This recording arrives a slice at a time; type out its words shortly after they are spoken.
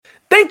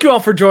Thank you all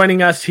for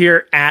joining us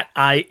here at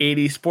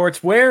I-80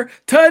 Sports, where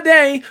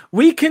today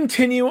we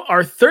continue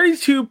our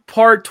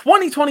 32-part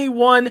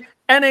 2021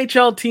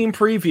 NHL team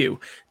preview.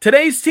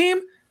 Today's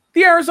team,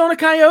 the Arizona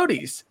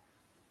Coyotes.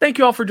 Thank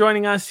you all for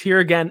joining us here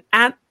again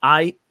at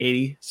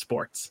I-80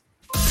 Sports.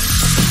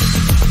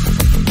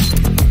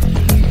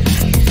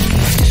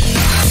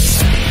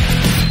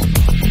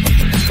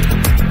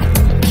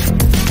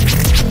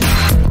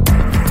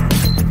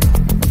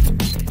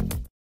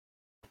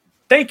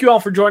 Thank you all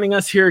for joining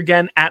us here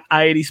again at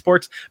I-80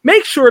 Sports.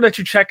 Make sure that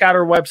you check out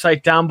our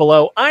website down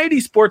below,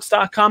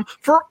 i80sports.com,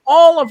 for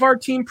all of our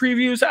team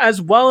previews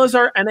as well as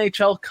our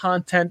NHL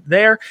content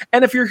there.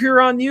 And if you're here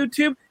on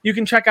YouTube, you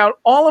can check out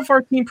all of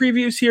our team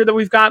previews here that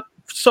we've got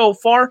so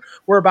far.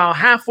 We're about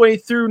halfway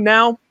through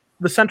now,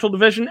 the Central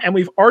Division, and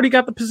we've already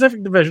got the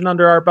Pacific Division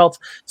under our belts.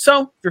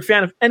 So if you're a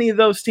fan of any of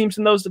those teams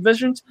in those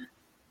divisions,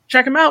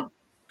 check them out.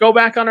 Go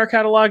back on our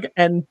catalog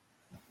and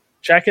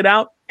check it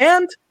out.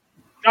 And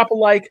drop a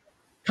like,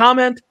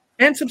 comment,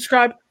 and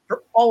subscribe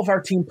for all of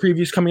our team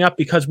previews coming up,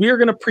 because we are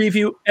going to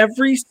preview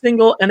every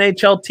single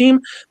NHL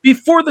team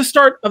before the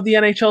start of the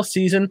NHL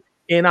season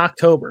in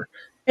October.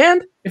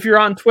 And if you're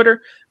on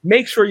Twitter,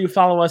 make sure you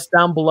follow us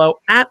down below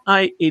at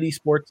I-80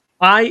 Sports,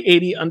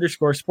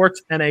 I-80_Sports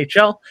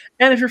NHL.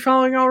 And if you're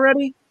following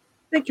already,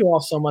 thank you all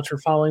so much for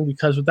following,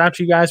 because without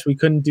you guys, we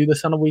couldn't do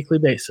this on a weekly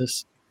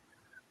basis.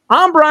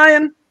 I'm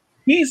Brian.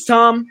 He's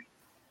Tom.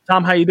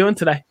 Tom, how you doing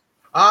today?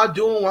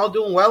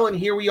 Doing well, and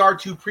here we are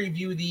to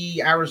preview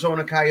the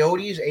Arizona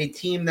Coyotes, a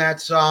team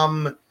that's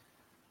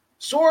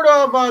sort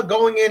of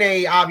going in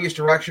a obvious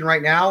direction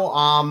right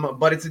now,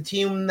 but it's a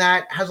team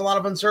that has a lot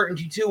of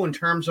uncertainty, too, in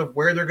terms of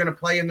where they're going to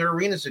play in their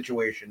arena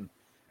situation.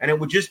 And it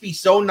would just be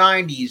so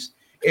 90s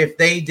if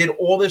they did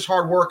all this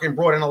hard work and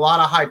brought in a lot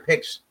of high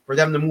picks for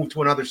them to move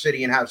to another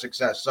city and have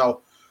success.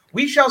 So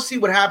we shall see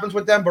what happens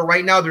with them, but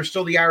right now they're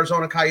still the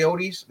Arizona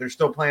Coyotes. They're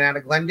still playing out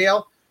of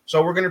Glendale.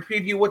 So we're going to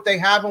preview what they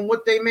have and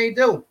what they may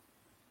do.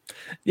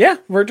 Yeah,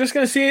 we're just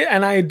going to see it.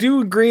 And I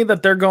do agree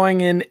that they're going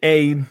in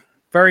a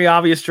very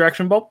obvious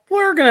direction, but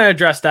we're going to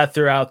address that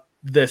throughout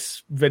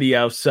this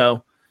video.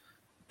 So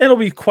it'll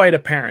be quite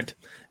apparent.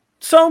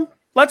 So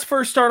let's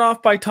first start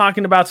off by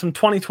talking about some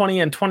 2020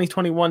 and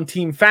 2021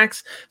 team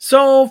facts.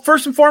 So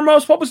first and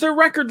foremost, what was their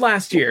record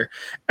last year?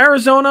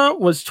 Arizona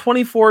was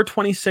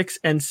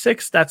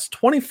 24-26-6. That's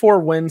 24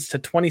 wins to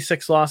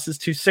 26 losses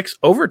to 6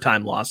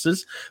 overtime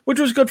losses, which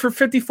was good for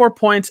 54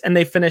 points, and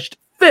they finished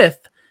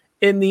 5th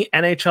in the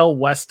NHL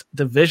West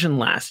Division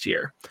last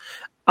year.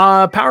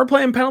 Power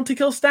play and penalty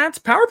kill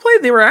stats. Power play,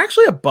 they were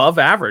actually above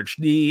average.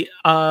 The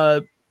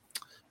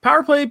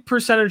power play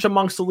percentage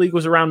amongst the league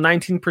was around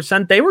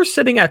 19%. They were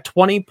sitting at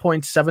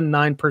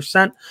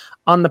 20.79%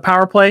 on the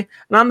power play.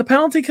 And on the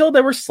penalty kill, they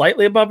were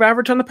slightly above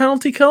average on the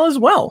penalty kill as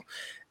well.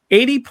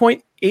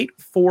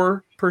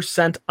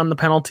 80.84% on the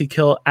penalty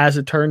kill, as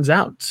it turns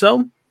out.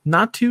 So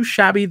not too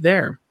shabby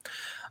there.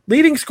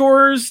 Leading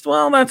scorers,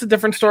 well, that's a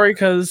different story,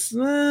 because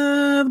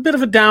a bit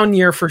of a down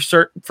year for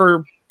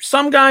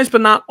some guys,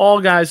 but not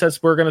all guys,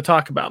 as we're going to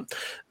talk about.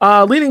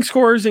 Leading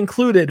scorers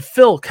included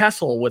Phil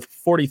Kessel with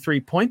 43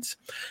 points,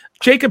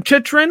 Jacob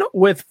Chychrun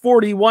with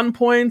 41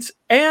 points,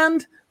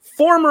 and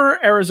former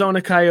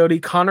Arizona Coyote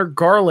Connor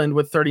Garland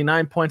with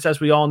 39 points. As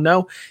we all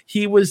know,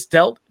 he was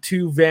dealt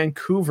to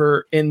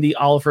Vancouver in the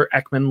Oliver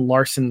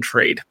Ekman-Larsson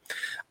trade.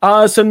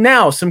 So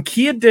now, some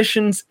key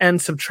additions and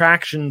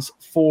subtractions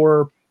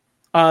for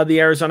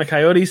the Arizona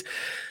Coyotes.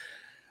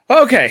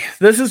 Okay,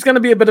 this is going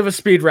to be a bit of a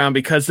speed round,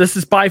 because this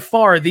is by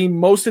far the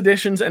most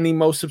additions and the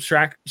most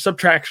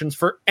subtractions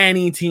for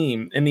any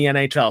team in the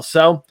NHL.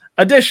 So,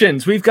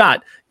 additions, we've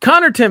got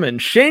Connor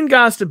Timmins, Shane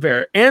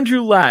Gostisbehere,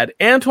 Andrew Ladd,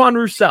 Antoine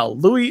Roussel,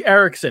 Louis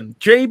Eriksson,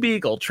 Jay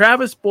Beagle,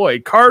 Travis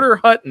Boyd, Carter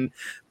Hutton,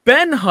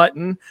 Ben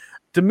Hutton,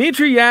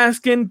 Dmitry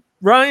Yaskin,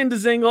 Ryan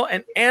Dzingel,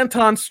 and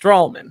Anton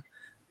Strawman.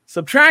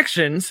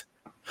 Subtractions,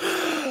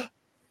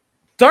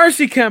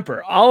 Darcy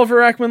Kemper, Oliver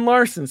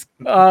Ekman-Larsson's,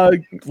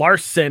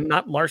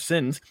 not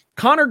Larson's,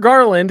 Connor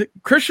Garland,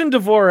 Christian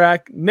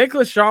Dvorak,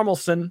 Nicholas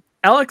Jarmelson,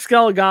 Alex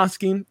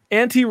Goligoski,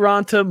 Antti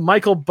Ranta,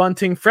 Michael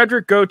Bunting,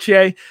 Frederick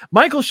Gauthier,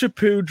 Michael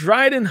Chaput,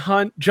 Dryden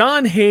Hunt,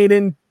 John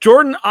Hayden,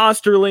 Jordan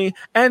Osterley,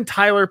 and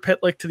Tyler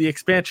Pitlick to the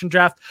expansion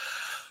draft.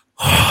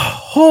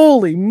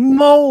 Holy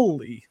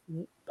moly.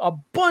 A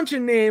bunch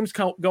of names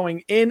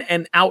going in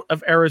and out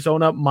of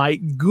Arizona. My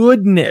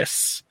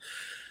goodness.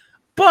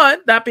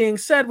 But that being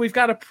said, we've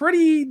got a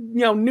pretty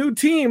new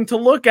team to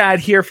look at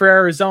here for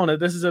Arizona.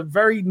 This is a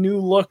very new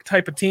look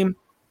type of team.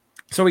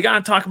 So we got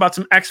to talk about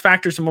some X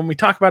factors. And when we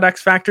talk about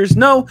X factors,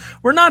 no,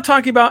 we're not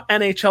talking about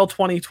NHL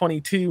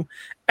 2022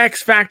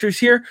 X factors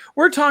here.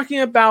 We're talking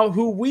about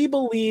who we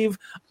believe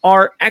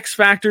are X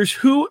factors,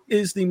 who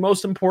is the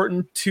most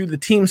important to the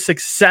team's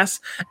success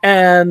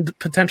and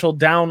potential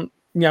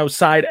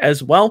downside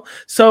as well.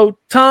 So,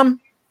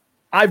 Tom,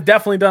 I've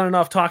definitely done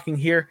enough talking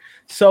here.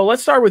 So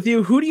let's start with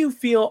you. Who do you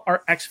feel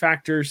are X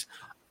factors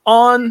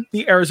on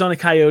the Arizona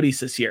Coyotes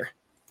this year?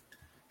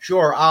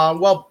 Sure.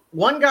 Well,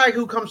 one guy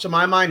who comes to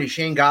my mind is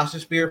Shane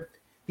Gostisbehere.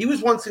 He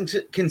was once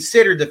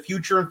considered the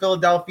future in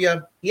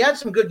Philadelphia. He had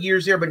some good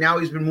years there, but now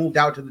he's been moved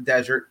out to the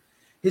desert.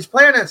 His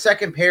play on that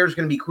second pair is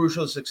going to be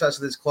crucial to the success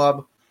of this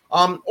club.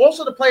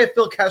 Also, the play of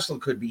Phil Kessel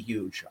could be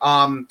huge.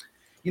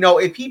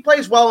 If he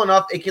plays well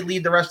enough, it could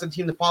lead the rest of the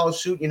team to follow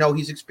suit.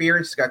 He's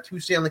experienced. He's got 2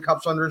 Stanley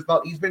Cups under his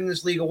belt. He's been in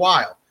this league a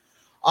while.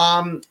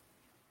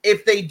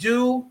 If they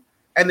do,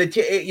 and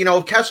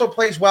if Kessel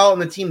plays well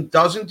and the team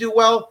doesn't do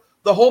well,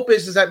 the hope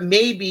is that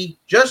maybe,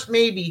 just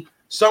maybe,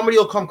 somebody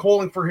will come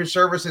calling for his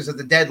services at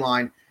the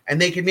deadline, and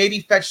they can maybe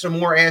fetch some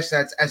more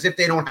assets as if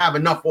they don't have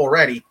enough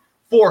already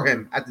for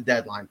him at the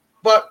deadline.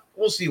 But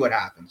we'll see what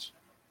happens.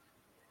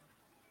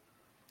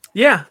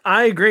 Yeah,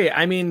 I agree.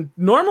 I mean,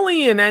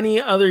 normally in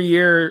any other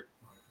year,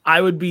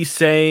 I would be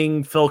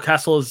saying Phil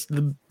Kessel is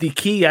the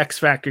key X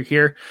factor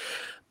here.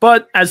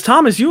 But as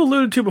Thomas, you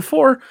alluded to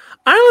before,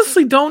 I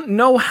honestly don't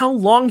know how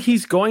long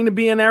he's going to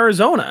be in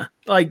Arizona.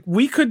 Like,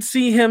 we could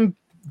see him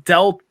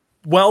dealt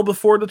well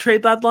before the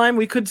trade deadline.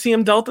 We could see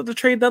him dealt at the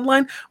trade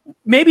deadline.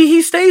 Maybe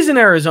he stays in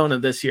Arizona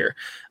this year.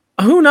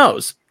 Who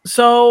knows?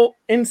 So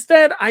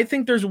instead, I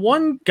think there's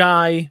one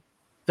guy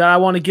that I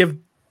want to give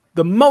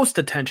the most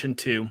attention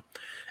to,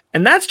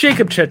 and that's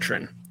Jakob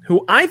Chychrun,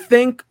 who I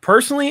think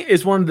personally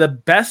is one of the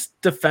best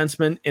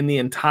defensemen in the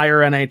entire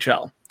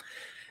NHL.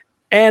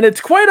 And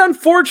it's quite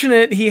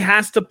unfortunate he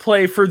has to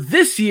play for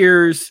this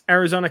year's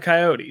Arizona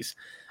Coyotes.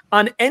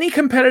 On any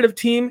competitive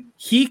team,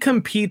 he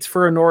competes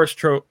for a Norris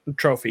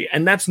trophy,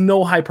 and that's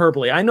no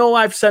hyperbole. I know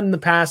I've said in the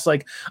past,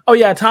 like, oh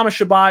yeah, Thomas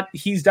Chabot,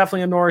 he's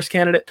definitely a Norris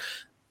candidate.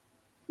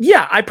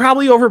 Yeah, I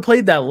probably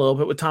overplayed that a little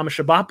bit with Thomas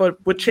Chabot,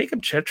 but with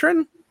Jakob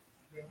Chychrun,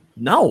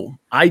 no,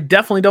 I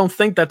definitely don't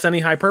think that's any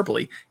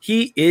hyperbole.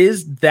 He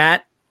is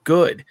that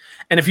good.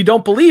 And if you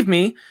don't believe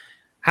me,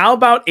 how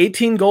about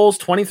 18 goals,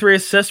 23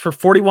 assists for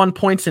 41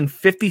 points in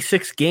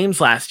 56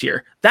 games last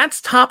year? That's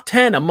top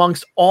 10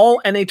 amongst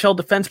all NHL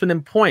defensemen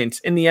in points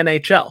in the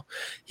NHL.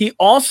 He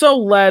also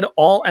led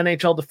all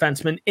NHL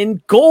defensemen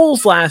in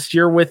goals last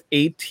year with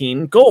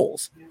 18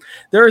 goals.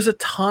 There is a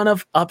ton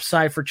of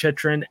upside for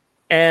Chychrun,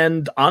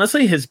 and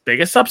honestly, his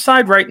biggest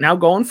upside right now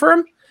going for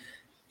him,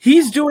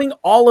 he's doing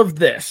all of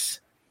this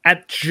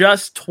at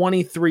just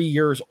 23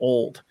 years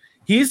old.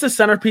 He's the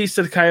centerpiece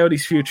of the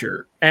Coyotes'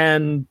 future,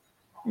 and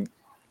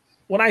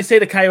when I say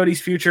the Coyotes'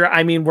 future,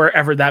 I mean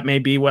wherever that may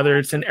be, whether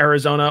it's in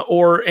Arizona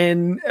or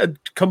in a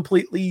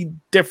completely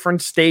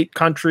different state,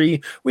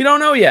 country. We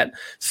don't know yet.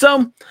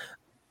 So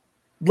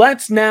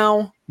let's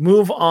now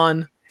move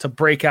on to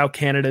breakout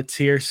candidates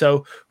here.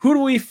 So who do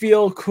we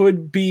feel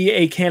could be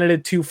a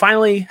candidate to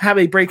finally have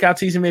a breakout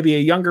season, maybe a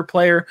younger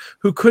player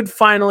who could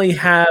finally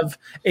have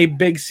a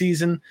big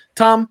season?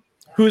 Tom,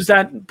 who's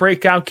that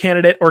breakout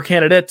candidate or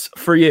candidates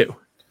for you?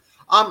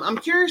 I'm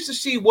curious to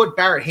see what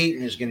Barrett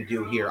Hayton is going to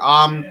do here.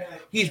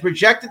 He's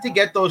projected to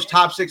get those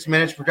top 6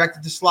 minutes,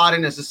 projected to slot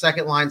in as the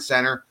second line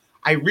center.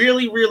 I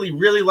really, really,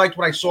 really liked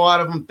what I saw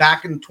out of him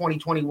back in the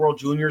 2020 World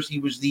Juniors. He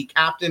was the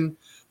captain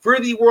for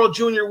the World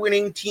Junior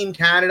winning Team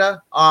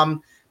Canada.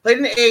 Played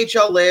in the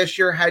AHL last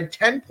year, had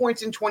 10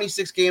 points in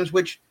 26 games,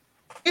 which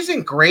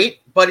isn't great,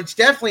 but it's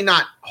definitely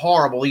not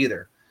horrible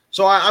either.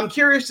 So I'm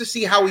curious to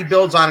see how he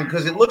builds on him,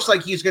 because it looks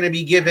like he's going to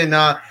be given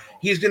a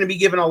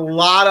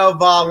lot of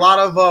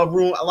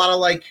room, a lot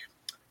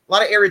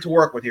of area to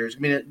work with here. He's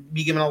going to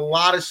be given a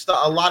lot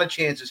of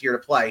chances here to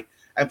play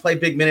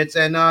big minutes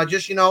and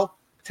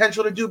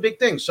potential to do big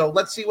things. So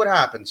let's see what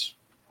happens.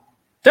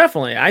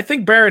 Definitely. I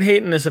think Barrett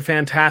Hayton is a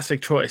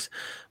fantastic choice,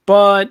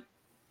 but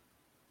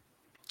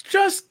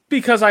just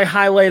because I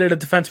highlighted a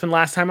defenseman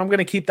last time, I'm going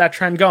to keep that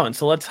trend going.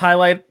 So let's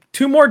highlight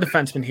 2 more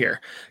defensemen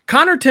here.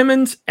 Connor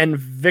Timmins and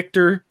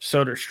Victor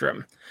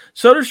Soderstrom.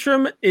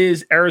 Soderstrom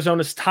is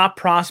Arizona's top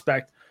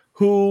prospect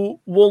who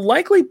will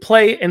likely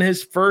play in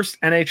his first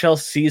NHL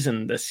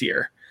season this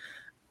year.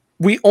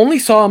 We only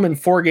saw him in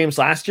 4 games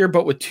last year,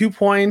 but with 2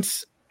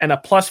 points and a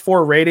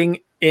 +4 rating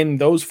in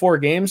those 4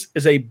 games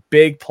is a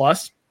big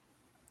plus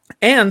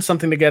and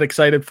something to get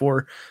excited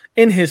for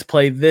in his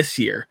play this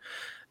year.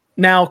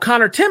 Now,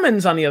 Connor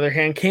Timmins, on the other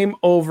hand, came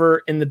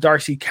over in the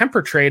Darcy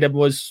Kemper trade and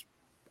was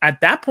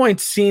at that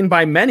point seen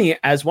by many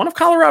as one of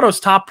Colorado's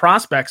top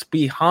prospects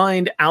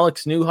behind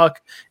Alex Newhook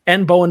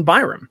and Bowen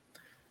Byram.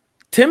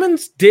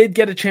 Timmins did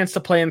get a chance to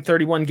play in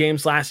 31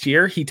 games last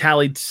year. He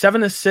tallied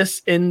 7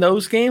 assists in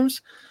those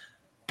games.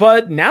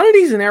 But now that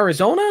he's in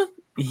Arizona,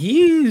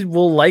 he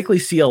will likely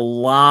see a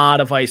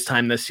lot of ice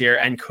time this year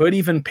and could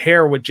even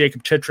pair with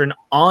Jakob Chychrun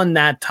on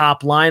that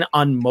top line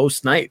on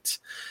most nights.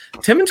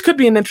 Timmins could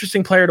be an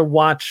interesting player to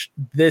watch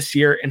this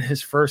year in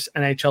his first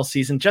NHL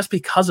season just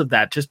because of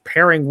that, just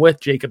pairing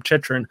with Jakob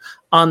Chychrun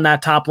on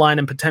that top line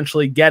and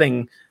potentially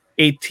getting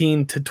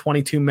 18 to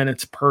 22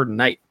 minutes per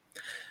night.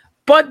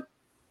 But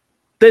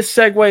this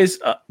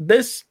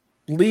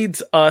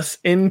leads us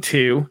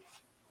into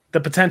the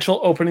potential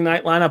opening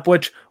night lineup,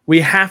 which we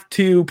have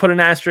to put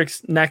an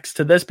asterisk next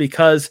to this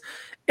because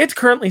it's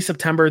currently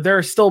September. There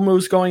are still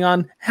moves going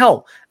on.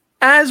 Hell,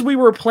 as we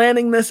were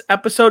planning this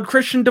episode,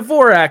 Christian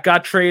Dvorak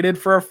got traded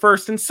for a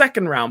first and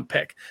second round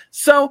pick.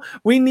 So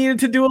we needed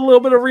to do a little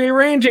bit of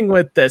rearranging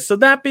with this. So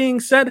that being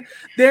said,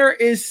 there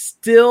is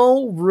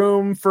still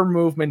room for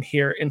movement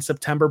here in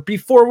September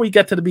before we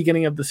get to the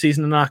beginning of the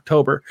season in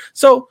October.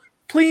 So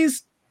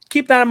please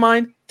keep that in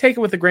mind. Take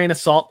it with a grain of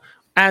salt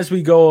as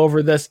we go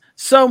over this.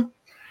 So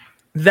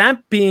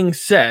that being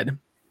said,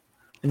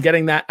 and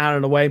getting that out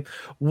of the way,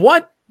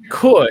 what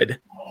could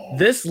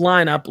this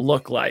lineup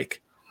look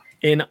like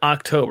in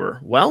October?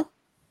 Well,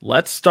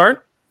 let's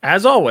start,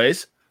 as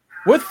always,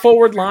 with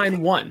forward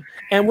line 1.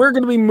 And we're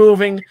going to be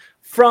moving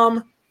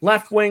from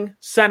left wing,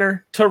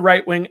 center to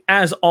right wing,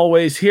 as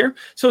always here.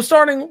 So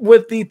starting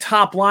with the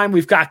top line,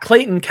 we've got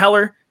Clayton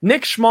Keller,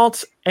 Nick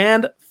Schmaltz,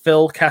 and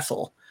Phil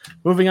Kessel.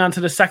 Moving on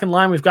to the second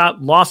line, we've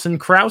got Lawson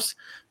Krause,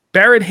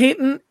 Barrett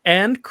Hayton,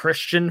 and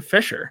Christian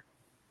Fischer.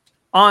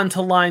 On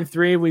to line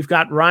 3, we've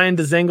got Ryan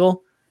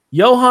Dzingel,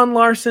 Johan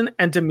Larsson,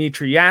 and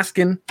Dmitry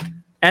Yaskin.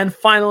 And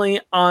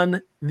finally,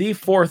 on the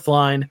fourth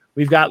line,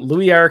 we've got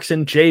Louis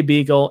Eriksson, Jay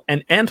Beagle,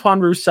 and Antoine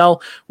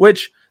Roussel,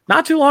 which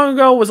not too long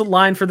ago was a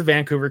line for the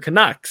Vancouver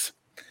Canucks.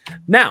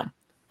 Now,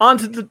 on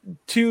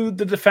to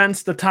the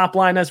defense, the top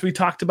line, as we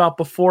talked about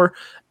before,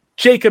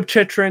 Jacob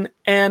Chychrun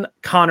and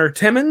Connor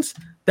Timmins.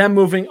 Then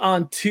moving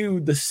on to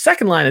the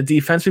second line of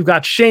defense, we've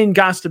got Shane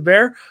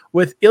Gostabert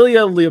with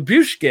Ilya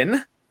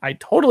Lyubushkin. I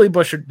totally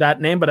butchered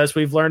that name, but as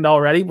we've learned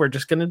already, we're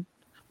gonna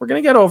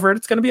get over it.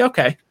 It's gonna be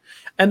okay.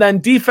 And then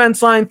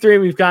defense line 3,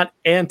 we've got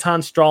Anton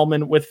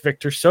Strahlman with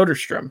Victor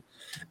Soderstrom.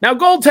 Now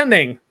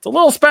goaltending, it's a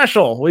little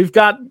special. We've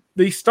got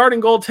the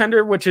starting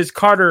goaltender, which is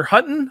Carter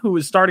Hutton, who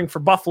was starting for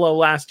Buffalo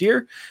last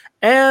year,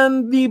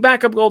 and the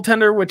backup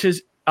goaltender, which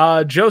is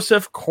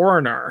Joseph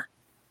Coroner.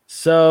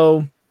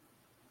 So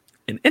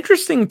an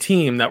interesting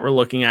team that we're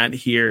looking at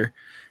here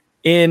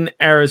in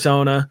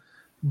Arizona,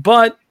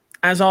 but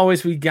as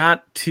always, we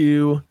got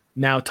to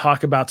now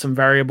talk about some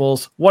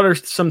variables. What are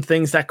some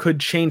things that could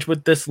change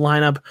with this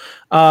lineup?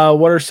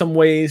 What are some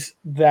ways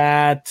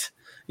that,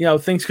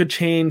 things could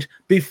change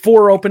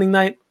before opening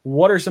night?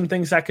 What are some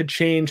things that could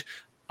change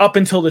up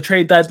until the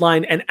trade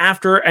deadline and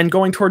after and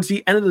going towards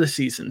the end of the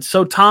season?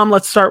 So, Tom,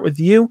 let's start with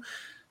you.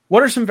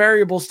 What are some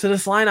variables to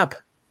this lineup?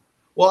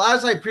 Well,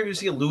 as I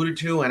previously alluded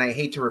to, and I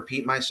hate to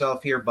repeat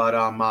myself here, but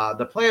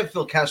the play of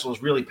Phil Kessel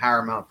is really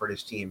paramount for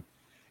this team.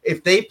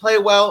 If they play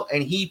well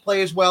and he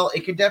plays well,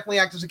 it could definitely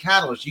act as a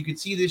catalyst. You could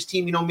see this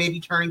team, maybe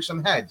turning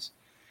some heads.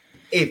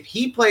 If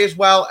he plays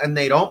well and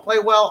they don't play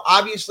well,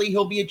 obviously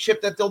he'll be a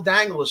chip that they'll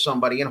dangle to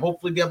somebody and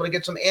hopefully be able to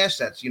get some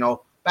assets,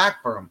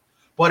 back for him.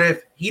 But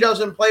if he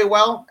doesn't play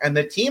well and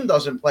the team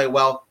doesn't play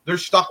well, they're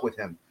stuck with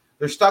him.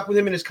 They're stuck with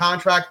him in his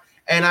contract.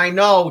 And I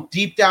know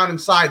deep down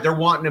inside, they're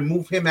wanting to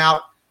move him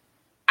out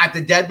at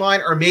the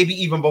deadline or maybe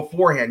even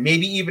beforehand,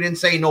 maybe even in,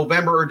 say,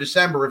 November or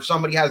December if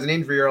somebody has an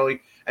injury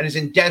early and is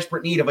in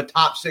desperate need of a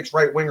top 6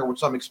 right winger with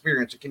some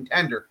experience, a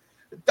contender.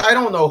 I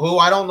don't know who.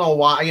 I don't know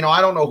why.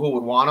 I don't know who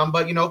would want him,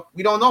 but,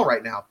 we don't know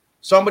right now.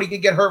 Somebody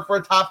could get hurt for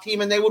a top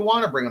team and they would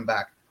want to bring him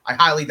back. I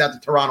highly doubt the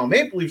Toronto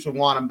Maple Leafs would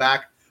want him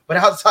back, but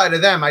outside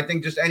of them, I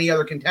think just any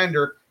other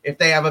contender, if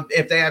they have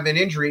an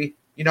injury,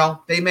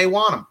 they may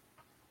want him.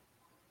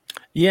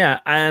 Yeah,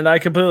 and I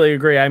completely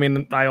agree. I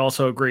mean, I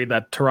also agree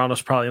that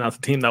Toronto's probably not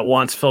the team that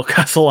wants Phil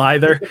Kessel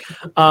either.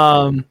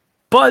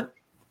 But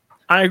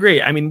I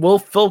agree. I mean, will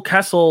Phil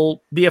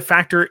Kessel be a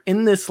factor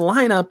in this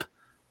lineup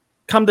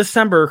come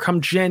December,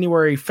 come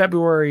January,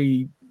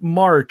 February,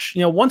 March?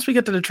 Once we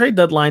get to the trade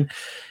deadline,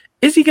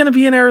 is he going to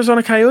be an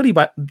Arizona Coyote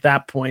by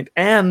that point?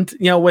 And,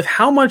 with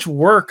how much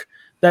work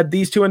that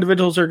these two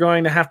individuals are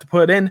going to have to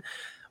put in,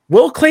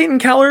 will Clayton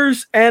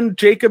Keller's and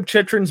Jacob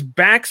Chychrun's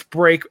backs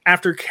break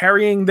after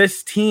carrying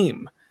this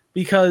team?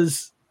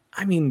 Because,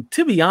 I mean,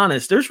 to be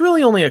honest, there's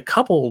really only a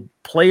couple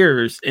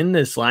players in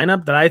this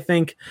lineup that I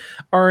think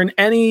are in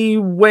any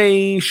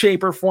way,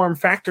 shape, or form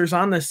factors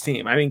on this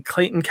team. I mean,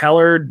 Clayton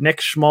Keller,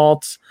 Nick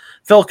Schmaltz,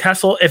 Phil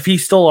Kessel, if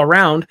he's still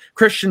around,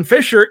 Christian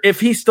Fischer, if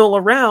he's still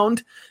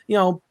around,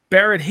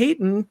 Barrett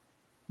Hayton,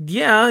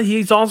 yeah,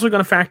 he's also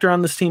going to factor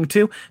on this team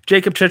too.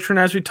 Jacob Chychrun,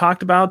 as we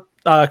talked about,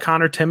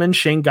 Connor Timmins,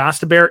 Shane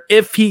Gostabert,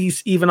 if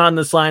he's even on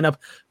this lineup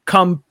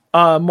come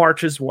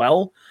March as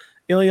well.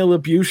 Ilya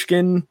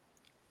Lyubushkin,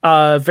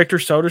 Victor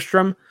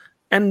Soderstrom,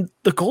 and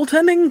the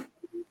goaltending,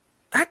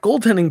 that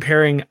goaltending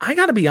pairing, I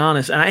got to be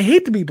honest, and I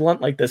hate to be blunt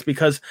like this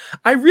because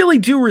I really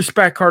do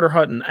respect Carter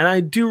Hutton and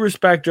I do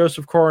respect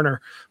Joseph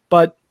Coroner,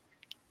 but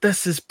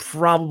this is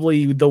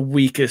probably the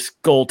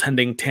weakest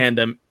goaltending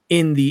tandem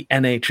in the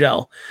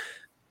NHL.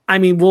 I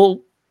mean,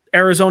 will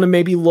Arizona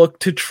maybe look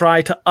to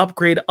try to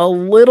upgrade a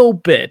little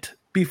bit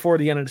before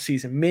the end of the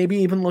season? Maybe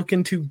even look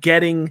into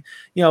getting,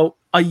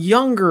 a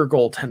younger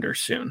goaltender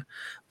soon.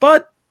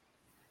 But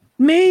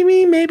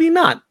maybe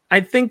not.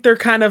 I think they're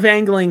kind of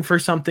angling for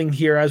something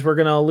here, as we're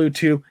going to allude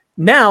to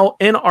now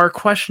in our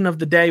question of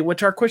the day,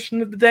 which our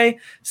question of the day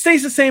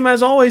stays the same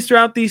as always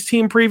throughout these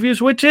team previews,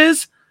 which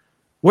is,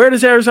 where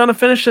does Arizona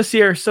finish this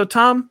year? So,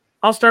 Tom,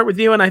 I'll start with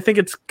you, and I think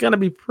it's going to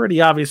be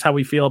pretty obvious how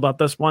we feel about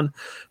this one.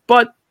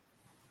 But,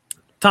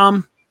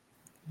 Tom,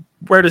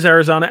 where does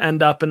Arizona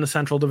end up in the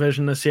Central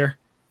Division this year?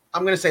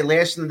 I'm going to say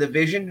last in the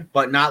division,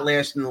 but not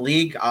last in the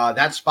league.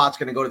 That spot's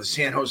going to go to the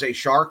San Jose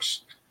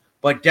Sharks,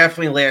 but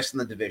definitely last in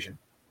the division,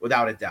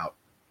 without a doubt.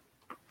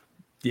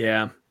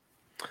 Yeah.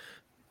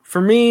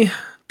 For me,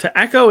 to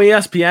echo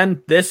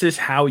ESPN, this is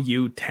how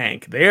you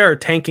tank. They are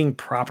tanking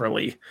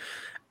properly.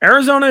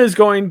 Arizona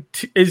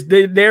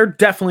they're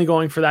definitely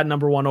going for that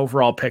number 1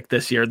 overall pick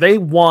this year. They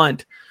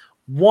want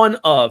one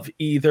of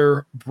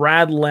either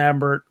Brad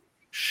Lambert,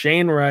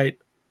 Shane Wright,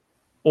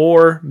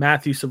 or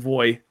Matthew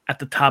Savoy at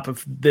the top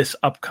of this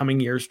upcoming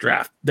year's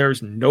draft.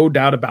 There's no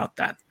doubt about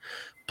that.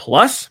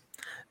 Plus,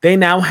 they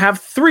now have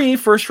 3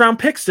 first-round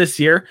picks this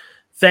year,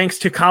 thanks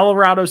to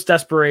Colorado's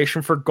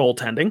desperation for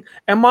goaltending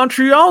and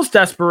Montreal's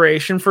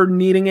desperation for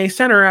needing a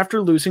center after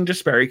losing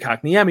Jesperi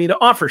Kotkaniemi to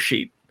offer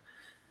sheet.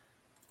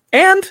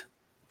 And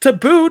to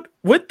boot,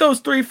 with those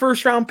 3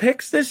 first-round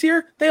picks this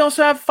year, they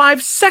also have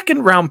 5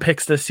 second-round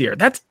picks this year.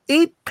 That's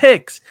 8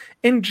 picks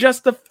in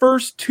just the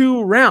first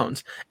 2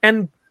 rounds.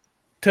 And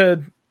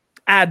to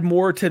add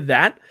more to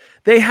that,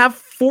 they have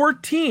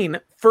 14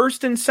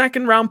 first and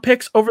second-round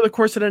picks over the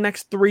course of the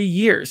next 3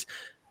 years.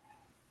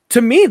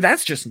 To me,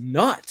 that's just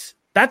nuts.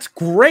 That's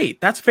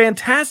great. That's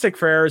fantastic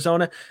for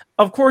Arizona.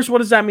 Of course, what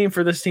does that mean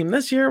for this team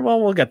this year?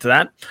 Well, we'll get to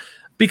that.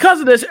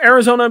 Because of this,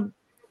 Arizona,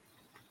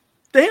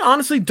 they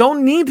honestly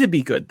don't need to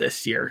be good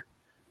this year,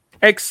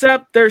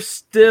 except there's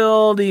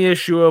still the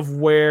issue of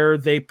where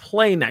they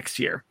play next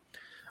year.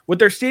 With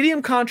their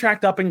stadium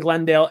contract up in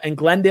Glendale and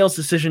Glendale's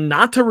decision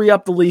not to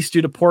re-up the lease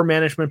due to poor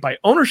management by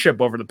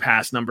ownership over the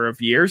past number of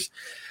years,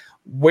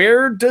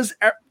 where do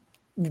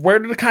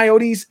the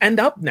Coyotes end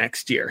up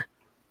next year?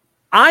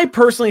 I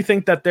personally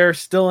think that they're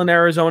still in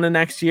Arizona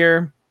next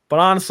year, but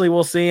honestly,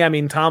 we'll see. I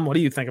mean, Tom, what do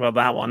you think about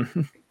that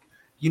one?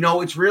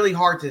 It's really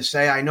hard to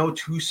say. I know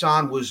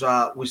Tucson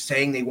was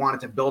saying they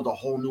wanted to build a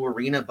whole new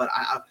arena, but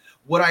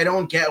what I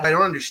don't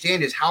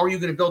understand is, how are you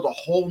going to build a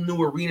whole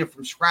new arena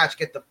from scratch,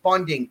 get the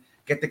funding,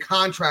 get the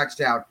contracts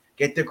down,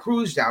 get the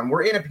crews down?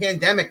 We're in a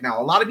pandemic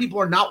now. A lot of people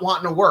are not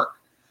wanting to work.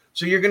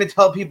 So you're going to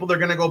tell people they're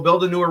going to go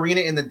build a new arena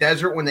in the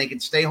desert when they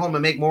can stay home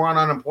and make more on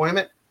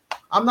unemployment?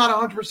 I'm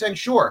not 100%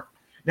 sure.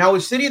 Now,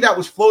 a city that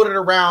was floated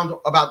around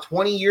about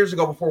 20 years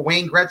ago before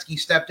Wayne Gretzky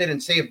stepped in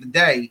and saved the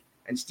day,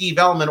 and Steve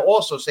Ellman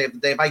also saved the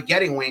day by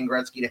getting Wayne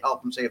Gretzky to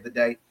help him save the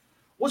day,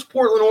 was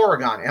Portland,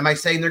 Oregon. Am I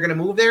saying they're going to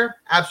move there?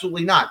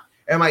 Absolutely not.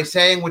 Am I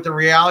saying with the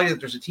reality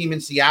that there's a team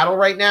in Seattle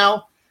right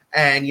now,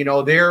 and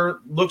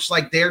looks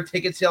like their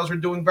ticket sales are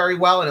doing very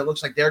well, and it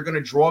looks like they're going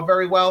to draw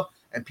very well,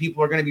 and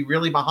people are going to be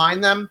really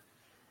behind them?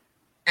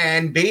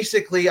 And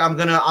basically, I'm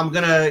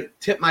gonna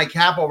tip my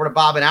cap over to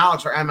Bob and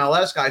Alex, our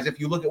MLS guys. If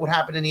you look at what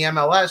happened in the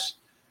MLS,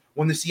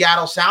 when the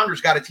Seattle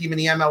Sounders got a team in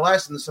the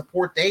MLS and the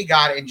support they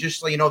got, and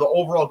just the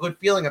overall good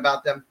feeling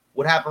about them,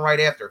 what happened right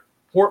after?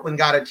 Portland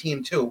got a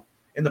team too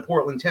in the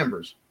Portland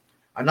Timbers.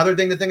 Another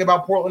thing to think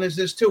about Portland is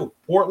this too.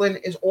 Portland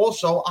is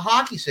also a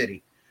hockey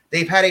city.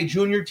 They've had a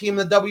junior team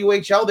in the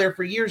WHL there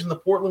for years in the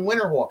Portland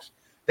Winterhawks.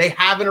 They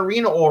have an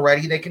arena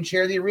already. They can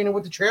share the arena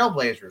with the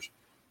Trailblazers.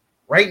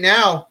 Right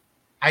now,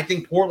 I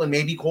think Portland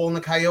may be calling the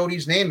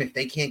Coyotes' name if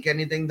they can't get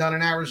anything done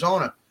in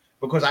Arizona,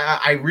 because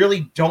I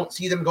really don't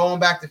see them going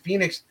back to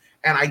Phoenix,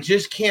 and I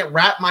just can't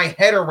wrap my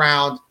head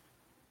around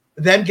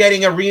them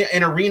getting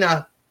an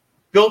arena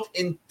built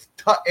in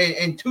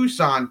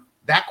Tucson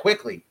that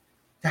quickly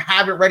to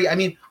have it ready. I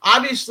mean,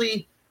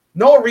 obviously,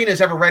 no arena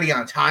is ever ready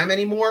on time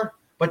anymore,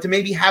 but to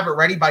maybe have it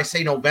ready by,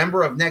 say,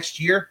 November of next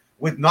year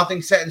with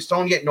nothing set in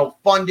stone yet, no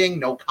funding,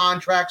 no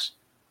contracts,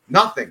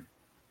 nothing.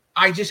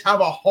 I just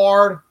have a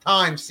hard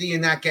time seeing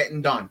that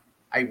getting done.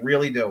 I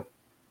really do.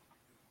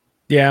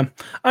 Yeah,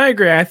 I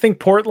agree. I think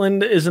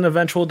Portland is an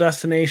eventual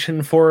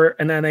destination for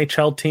an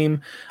NHL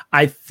team.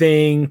 I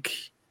think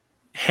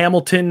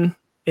Hamilton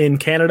in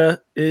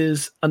Canada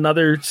is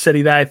another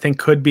city that I think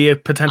could be a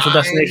potential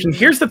destination.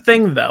 Here's the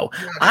thing, though.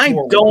 I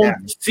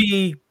don't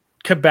see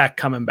Quebec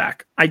coming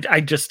back. I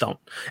just don't.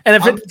 And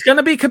if it's going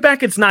to be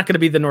Quebec, it's not going to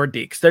be the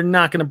Nordiques. They're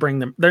not going to bring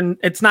them.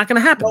 It's not going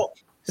to happen. Well,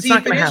 if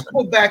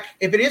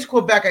it is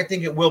Quebec, I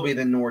think it will be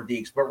the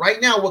Nordiques. But right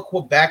now with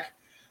Quebec,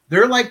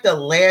 they're like the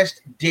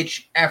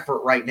last-ditch effort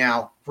right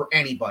now for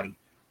anybody.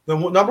 The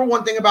number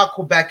one thing about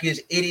Quebec is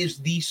it is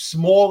the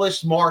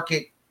smallest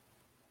market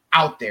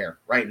out there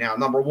right now,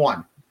 number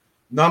one.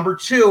 Number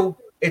two,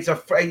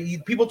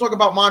 people talk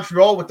about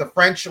Montreal with the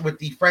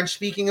French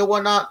speaking and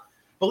whatnot.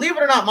 Believe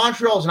it or not,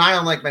 Montreal is an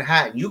island like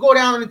Manhattan. You go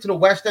down into the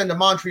west end of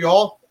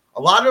Montreal,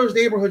 a lot of those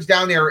neighborhoods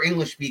down there are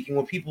English-speaking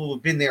with people who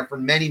have been there for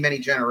many, many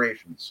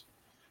generations.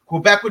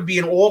 Quebec would be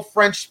an all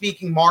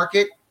French-speaking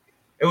market.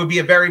 It would be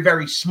a very,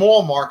 very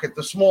small market,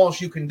 the smallest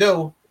you can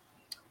do.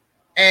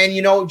 And,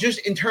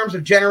 just in terms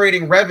of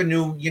generating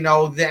revenue, the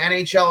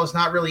NHL is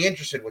not really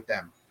interested with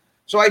them.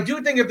 So I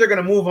do think if they're going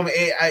to move them,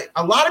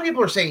 a lot of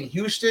people are saying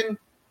Houston,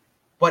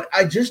 but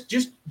I just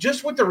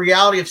with the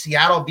reality of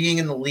Seattle being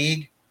in the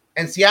league,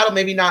 and Seattle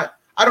maybe not,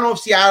 I don't know if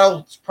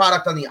Seattle's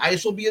product on the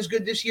ice will be as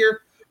good this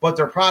year, but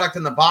their product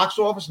in the box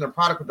office and their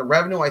product with the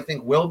revenue, I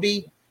think, will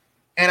be.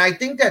 And I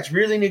think that's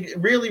really,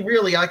 really,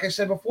 really, like I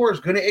said before, is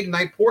going to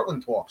ignite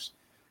Portland talks.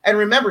 And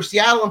remember,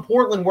 Seattle and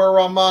Portland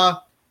were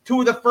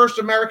two of the first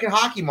American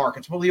hockey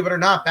markets, believe it or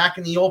not, back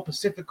in the old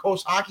Pacific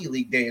Coast Hockey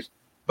League days,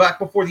 back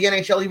before the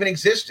NHL even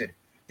existed.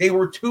 They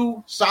were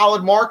two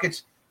solid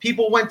markets.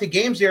 People went to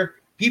games there.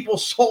 People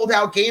sold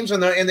out games in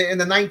the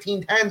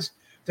 1910s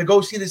to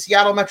go see the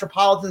Seattle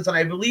Metropolitans, and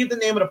I believe the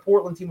name of the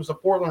Portland team was the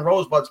Portland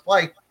Rosebuds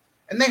play,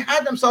 and they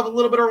had themselves a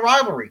little bit of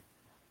rivalry.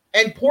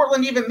 And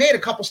Portland even made a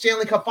couple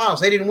Stanley Cup finals.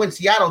 They didn't win.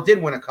 Seattle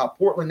did win a cup.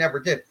 Portland never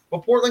did.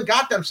 But Portland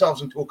got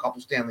themselves into a couple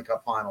Stanley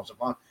Cup finals,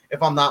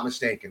 if I'm not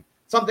mistaken.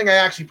 Something I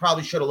actually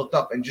probably should have looked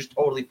up and just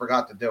totally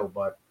forgot to do.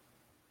 But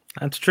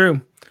that's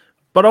true.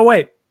 But oh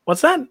wait,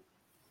 what's that?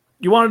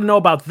 You wanted to know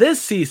about this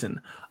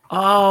season?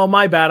 Oh,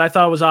 my bad. I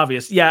thought it was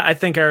obvious. Yeah, I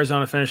think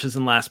Arizona finishes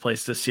in last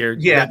place this year.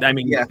 Yeah, I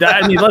mean,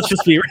 let's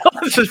just be real.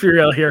 Let's just be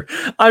real here.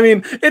 I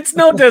mean, it's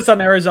no diss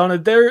on Arizona.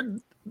 They're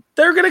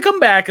going to come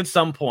back at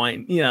some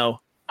point. You know,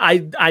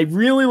 I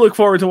really look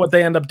forward to what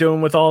they end up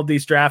doing with all of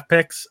these draft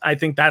picks. I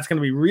think that's going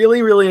to be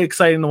really, really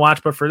exciting to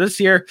watch. But for this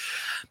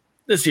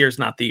year's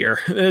not the year.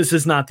 This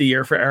is not the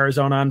year for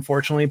Arizona,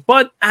 unfortunately.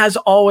 But as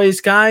always,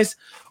 guys,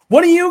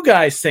 what do you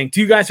guys think?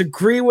 Do you guys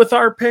agree with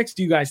our picks?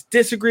 Do you guys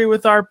disagree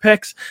with our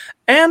picks?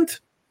 And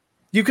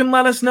you can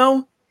let us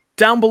know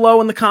down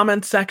below in the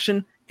comments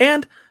section.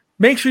 And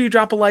make sure you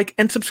drop a like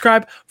and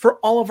subscribe for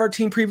all of our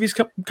team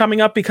previews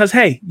coming up because,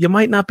 hey, you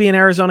might not be an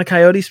Arizona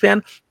Coyotes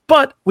fan,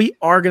 but we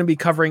are going to be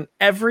covering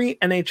every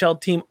NHL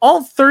team,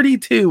 all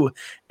 32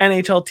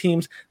 NHL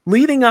teams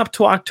leading up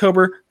to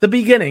October, the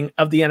beginning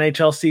of the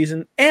NHL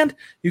season. And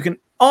you can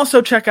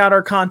also check out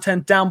our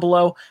content down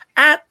below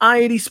at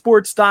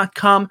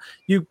i80sports.com.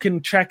 You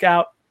can check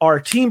out our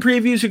team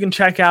previews. You can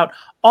check out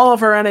all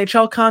of our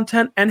NHL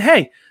content. And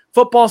hey,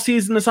 football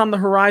season is on the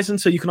horizon,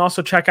 so you can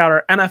also check out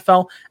our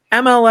NFL,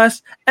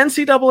 MLS,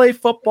 NCAA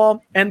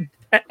football, and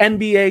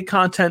NBA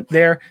content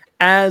there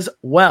as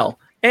well.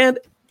 And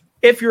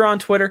if you're on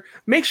Twitter,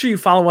 make sure you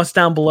follow us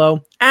down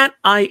below at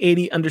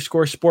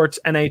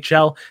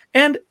i80_sportsNHL.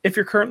 And if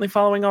you're currently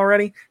following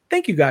already,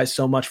 thank you guys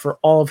so much for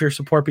all of your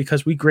support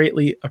because we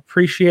greatly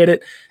appreciate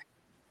it.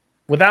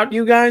 Without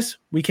you guys,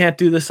 we can't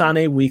do this on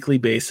a weekly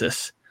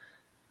basis.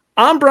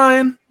 I'm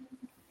Brian.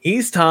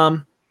 He's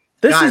Tom.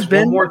 This guys, has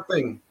been one more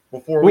thing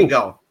before we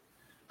go.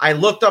 I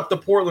looked up the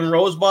Portland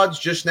Rosebuds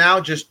just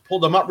now, just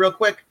pulled them up real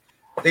quick.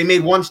 They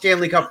made one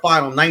Stanley Cup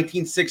final,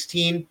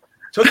 1916.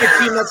 Took a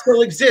team that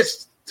still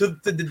exists to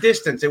the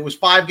distance. It was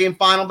 5-game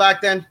final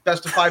back then,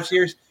 best of 5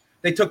 series.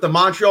 They took the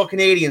Montreal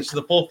Canadiens to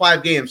the full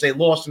 5 games. They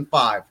lost in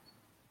 5.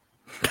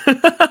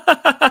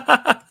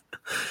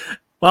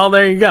 Well,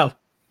 there you go.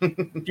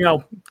 You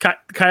know,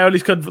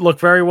 Coyotes could look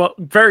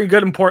very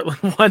good in Portland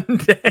one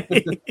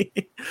day.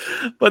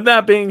 But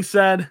that being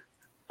said,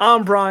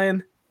 I'm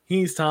Brian.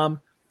 He's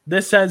Tom.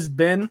 This has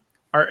been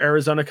our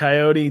Arizona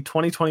Coyote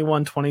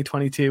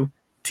 2021-2022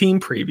 team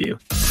preview.